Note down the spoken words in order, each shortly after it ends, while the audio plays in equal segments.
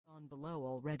on below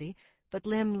already, but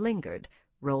Lim lingered,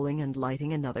 rolling and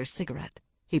lighting another cigarette.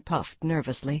 He puffed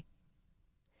nervously.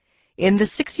 In the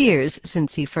 6 years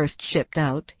since he first shipped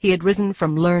out, he had risen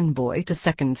from learn boy to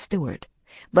second steward,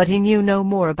 but he knew no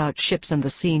more about ships and the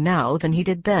sea now than he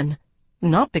did then.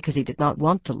 Not because he did not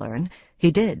want to learn. He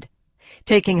did.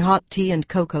 Taking hot tea and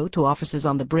cocoa to officers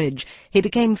on the bridge, he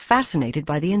became fascinated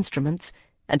by the instruments,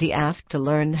 and he asked to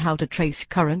learn how to trace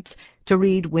currents, to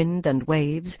read wind and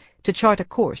waves, to chart a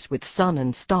course with sun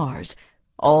and stars,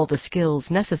 all the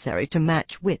skills necessary to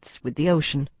match wits with the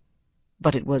ocean.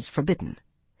 But it was forbidden.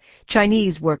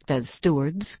 Chinese worked as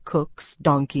stewards, cooks,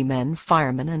 donkey men,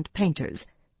 firemen, and painters,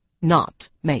 not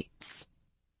mates.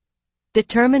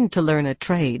 Determined to learn a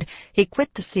trade, he quit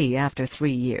the sea after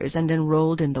 3 years and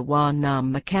enrolled in the Hua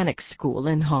Nam Mechanics School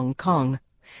in Hong Kong.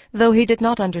 Though he did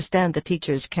not understand the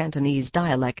teacher's Cantonese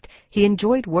dialect, he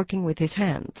enjoyed working with his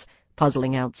hands,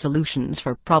 puzzling out solutions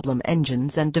for problem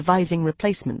engines and devising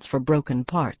replacements for broken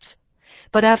parts.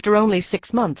 But after only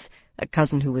 6 months, a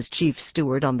cousin who was chief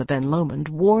steward on the Ben Lomond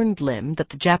warned Lim that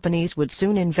the Japanese would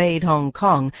soon invade Hong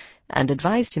Kong and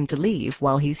advised him to leave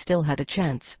while he still had a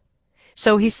chance.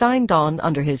 So he signed on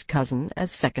under his cousin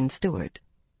as second steward.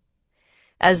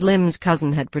 As Lim's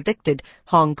cousin had predicted,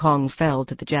 Hong Kong fell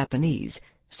to the Japanese,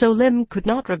 so Lim could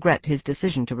not regret his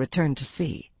decision to return to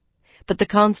sea. But the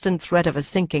constant threat of a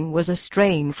sinking was a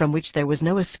strain from which there was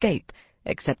no escape,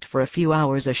 except for a few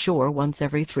hours ashore once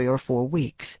every 3 or 4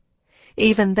 weeks.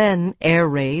 Even then, air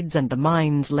raids and the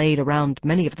mines laid around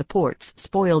many of the ports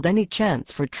spoiled any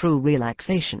chance for true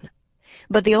relaxation.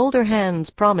 But the older hands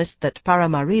promised that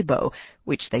Paramaribo,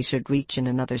 which they should reach in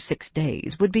another 6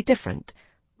 days, would be different,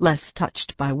 less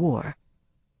touched by war.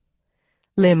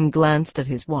 Lim glanced at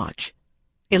his watch.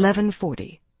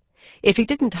 11:40. If he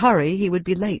didn't hurry, he would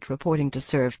be late reporting to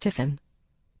serve tiffin.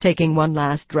 Taking one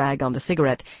last drag on the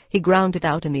cigarette, he ground it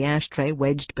out in the ashtray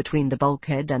wedged between the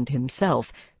bulkhead and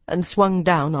himself, and swung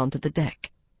down onto the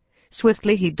deck.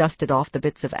 Swiftly he dusted off the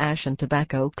bits of ash and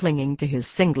tobacco clinging to his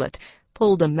singlet,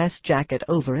 pulled a mess jacket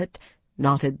over it,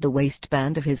 knotted the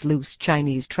waistband of his loose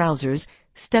Chinese trousers,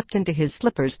 stepped into his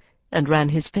slippers, and ran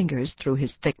his fingers through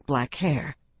his thick black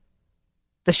hair.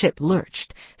 The ship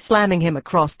lurched, slamming him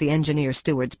across the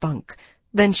engineer-steward's bunk.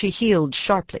 Then she heeled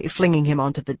sharply, flinging him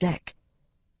onto the deck.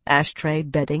 Ashtray,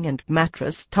 bedding, and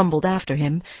mattress tumbled after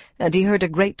him, and he heard a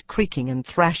great creaking and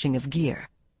thrashing of gear.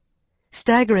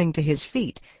 Staggering to his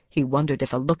feet, he wondered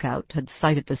if a lookout had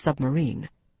sighted the submarine.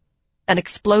 An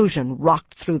explosion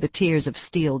rocked through the tiers of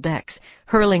steel decks,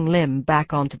 hurling Lim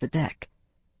back onto the deck.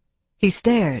 He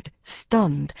stared,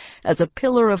 stunned, as a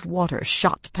pillar of water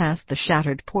shot past the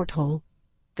shattered porthole.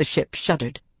 The ship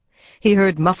shuddered. He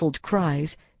heard muffled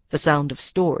cries, the sound of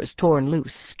stores torn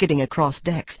loose, skidding across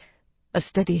decks, a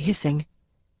steady hissing.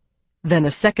 Then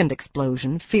a second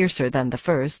explosion, fiercer than the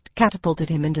first, catapulted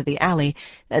him into the alley,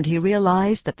 and he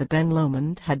realized that the Ben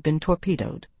Lomond had been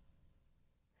torpedoed.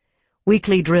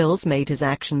 Weekly drills made his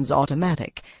actions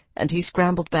automatic, and he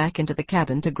scrambled back into the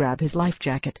cabin to grab his life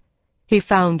jacket. He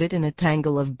found it in a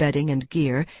tangle of bedding and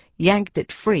gear, yanked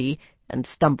it free, and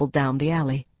stumbled down the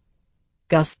alley.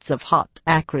 Gusts of hot,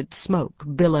 acrid smoke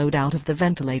billowed out of the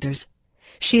ventilators.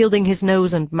 Shielding his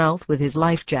nose and mouth with his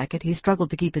life jacket, he struggled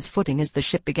to keep his footing as the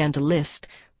ship began to list,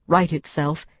 right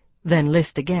itself, then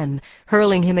list again,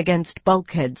 hurling him against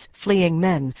bulkheads, fleeing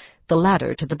men, the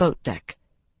ladder to the boat deck.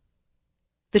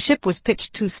 The ship was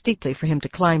pitched too steeply for him to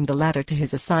climb the ladder to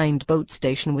his assigned boat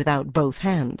station without both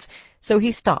hands, so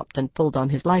he stopped and pulled on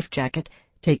his life jacket,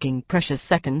 taking precious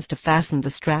seconds to fasten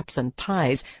the straps and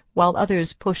ties while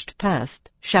others pushed past,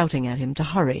 shouting at him to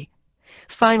hurry.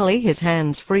 Finally, his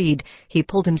hands freed, he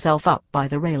pulled himself up by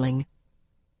the railing.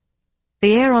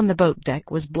 The air on the boat deck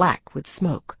was black with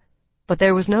smoke, but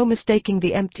there was no mistaking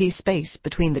the empty space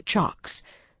between the chocks,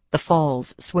 the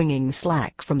falls swinging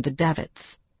slack from the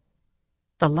davits.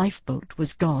 The lifeboat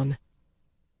was gone.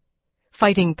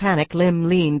 Fighting panic, Lim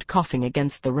leaned coughing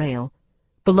against the rail.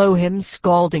 Below him,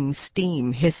 scalding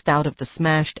steam hissed out of the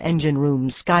smashed engine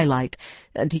room's skylight,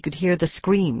 and he could hear the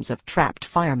screams of trapped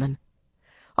firemen.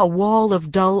 A wall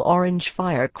of dull orange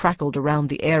fire crackled around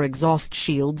the air exhaust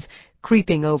shields,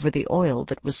 creeping over the oil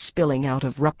that was spilling out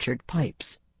of ruptured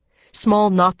pipes. Small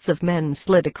knots of men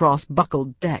slid across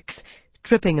buckled decks,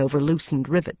 tripping over loosened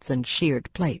rivets and sheared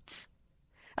plates.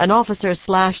 An officer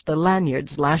slashed the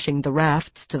lanyards lashing the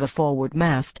rafts to the forward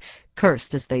mast,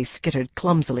 cursed as they skittered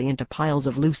clumsily into piles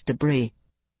of loose debris.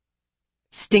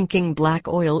 Stinking black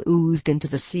oil oozed into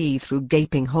the sea through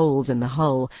gaping holes in the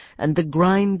hull, and the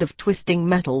grind of twisting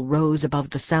metal rose above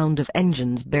the sound of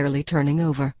engines barely turning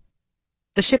over.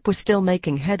 The ship was still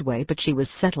making headway, but she was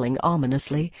settling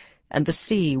ominously, and the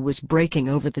sea was breaking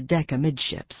over the deck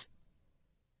amidships.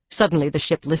 Suddenly the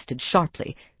ship listed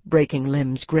sharply, breaking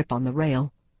Lim's grip on the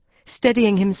rail.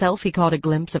 Steadying himself, he caught a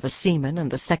glimpse of a seaman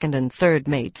and the second and third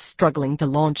mates struggling to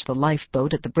launch the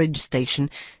lifeboat at the bridge station,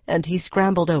 and he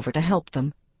scrambled over to help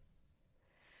them.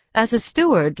 As a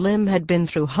steward, Lim had been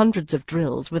through hundreds of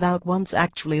drills without once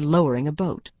actually lowering a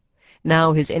boat.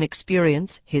 Now his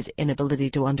inexperience, his inability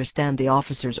to understand the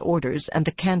officer's orders, and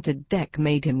the canted deck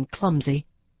made him clumsy.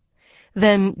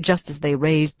 Then, just as they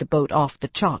raised the boat off the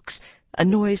chocks, a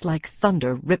noise like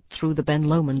thunder ripped through the Ben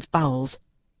Lomond's bowels.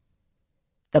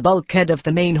 "The bulkhead of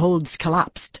the main hold's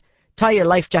collapsed. Tie your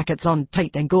life jackets on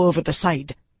tight and go over the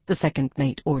side," the second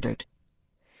mate ordered.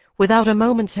 Without a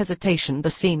moment's hesitation, the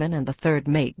seaman and the third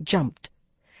mate jumped.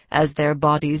 As their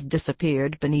bodies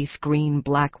disappeared beneath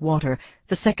green-black water,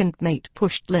 the second mate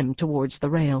pushed Lim towards the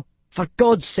rail. "For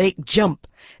God's sake, jump!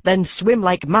 Then swim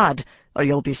like mad, or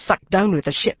you'll be sucked down with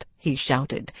the ship," he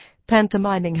shouted,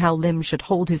 pantomiming how Lim should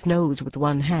hold his nose with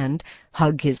one hand,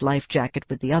 hug his life-jacket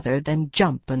with the other, then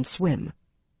jump and swim.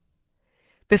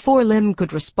 Before Lim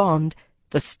could respond,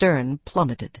 the stern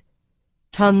plummeted.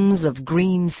 Tons of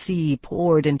green sea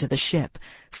poured into the ship,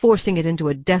 forcing it into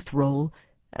a death roll,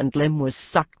 and Lim was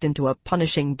sucked into a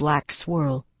punishing black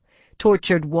swirl.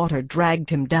 Tortured water dragged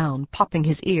him down, popping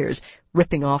his ears,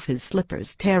 ripping off his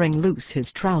slippers, tearing loose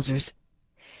his trousers.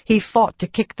 He fought to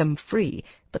kick them free,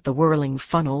 but the whirling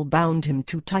funnel bound him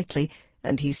too tightly,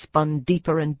 and he spun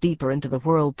deeper and deeper into the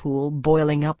whirlpool,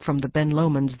 boiling up from the Ben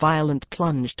Lomond's violent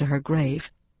plunge to her grave.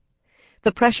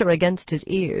 The pressure against his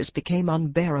ears became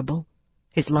unbearable.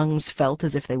 His lungs felt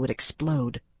as if they would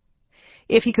explode.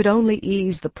 If he could only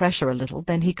ease the pressure a little,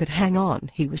 then he could hang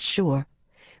on, he was sure.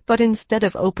 But instead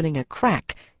of opening a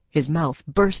crack, his mouth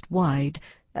burst wide,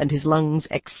 and his lungs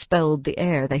expelled the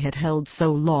air they had held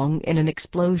so long in an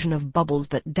explosion of bubbles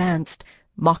that danced,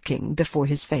 mocking, before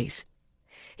his face.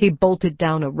 He bolted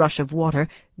down a rush of water,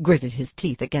 gritted his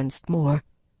teeth against more.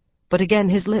 But again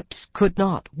his lips could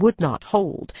not, would not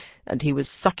hold, and he was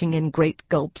sucking in great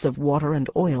gulps of water and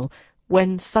oil,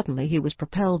 when suddenly he was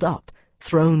propelled up,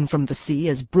 thrown from the sea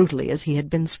as brutally as he had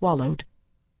been swallowed.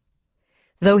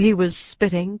 Though he was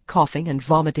spitting, coughing, and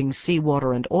vomiting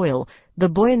seawater and oil, the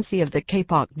buoyancy of the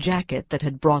kapok jacket that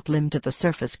had brought Lim to the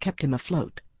surface kept him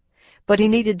afloat. But he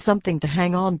needed something to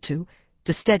hang on to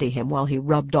steady him while he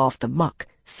rubbed off the muck,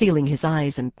 sealing his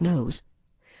eyes and nose.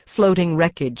 Floating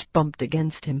wreckage bumped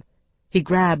against him. He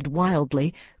grabbed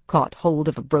wildly, caught hold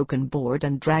of a broken board,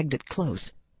 and dragged it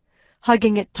close.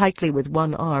 Hugging it tightly with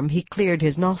one arm, he cleared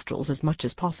his nostrils as much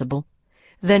as possible.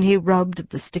 Then he rubbed at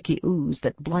the sticky ooze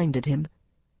that blinded him.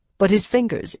 But his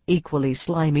fingers, equally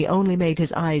slimy, only made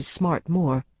his eyes smart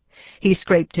more. He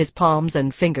scraped his palms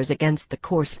and fingers against the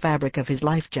coarse fabric of his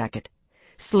life-jacket.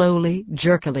 Slowly,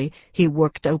 jerkily, he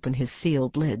worked open his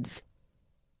sealed lids.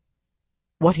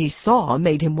 What he saw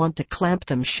made him want to clamp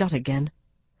them shut again.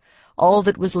 All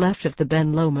that was left of the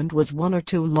Ben Lomond was one or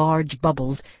two large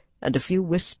bubbles and a few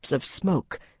wisps of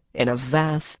smoke in a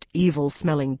vast,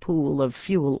 evil-smelling pool of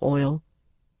fuel oil.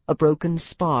 A broken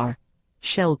spar,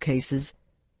 shell cases,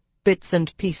 bits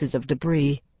and pieces of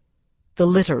debris, the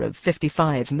litter of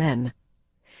 55 men.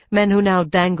 Men who now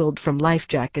dangled from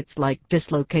life-jackets like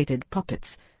dislocated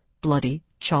puppets, bloody,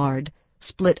 charred,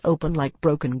 split open like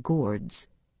broken gourds.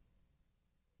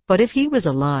 But if he was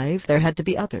alive, there had to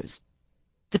be others.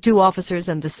 The 2 officers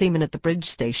and the seaman at the bridge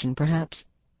station, perhaps,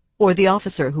 or the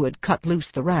officer who had cut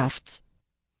loose the rafts,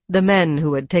 the men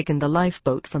who had taken the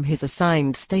lifeboat from his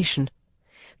assigned station,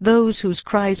 those whose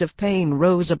cries of pain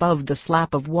rose above the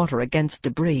slap of water against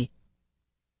debris.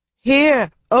 "Here!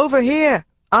 Over here!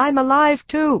 I'm alive,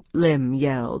 too!" Lim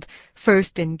yelled,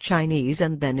 first in Chinese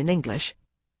and then in English.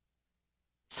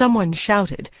 Someone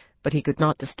shouted, but he could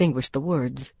not distinguish the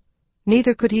words.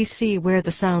 Neither could he see where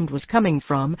the sound was coming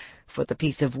from, for the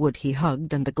piece of wood he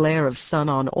hugged and the glare of sun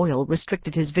on oil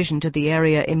restricted his vision to the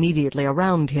area immediately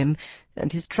around him,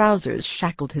 and his trousers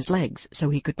shackled his legs so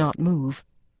he could not move.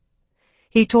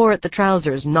 He tore at the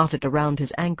trousers knotted around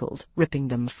his ankles, ripping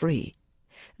them free.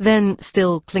 Then,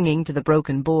 still clinging to the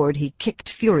broken board, he kicked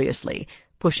furiously,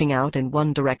 pushing out in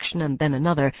one direction and then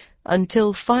another,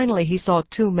 until finally he saw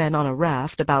 2 men on a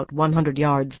raft about 100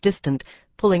 yards distant,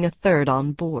 pulling a third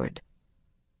on board.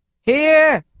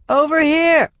 "Here! Over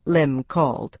here!" Lim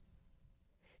called.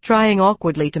 Trying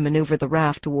awkwardly to maneuver the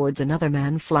raft towards another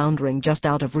man floundering just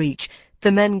out of reach,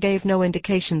 the men gave no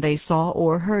indication they saw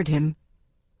or heard him.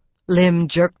 Lim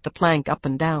jerked the plank up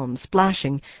and down,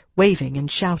 splashing, waving,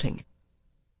 and shouting.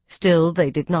 Still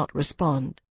they did not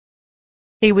respond.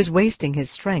 He was wasting his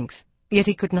strength, yet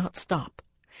he could not stop.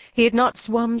 He had not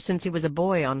swum since he was a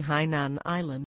boy on Hainan Island.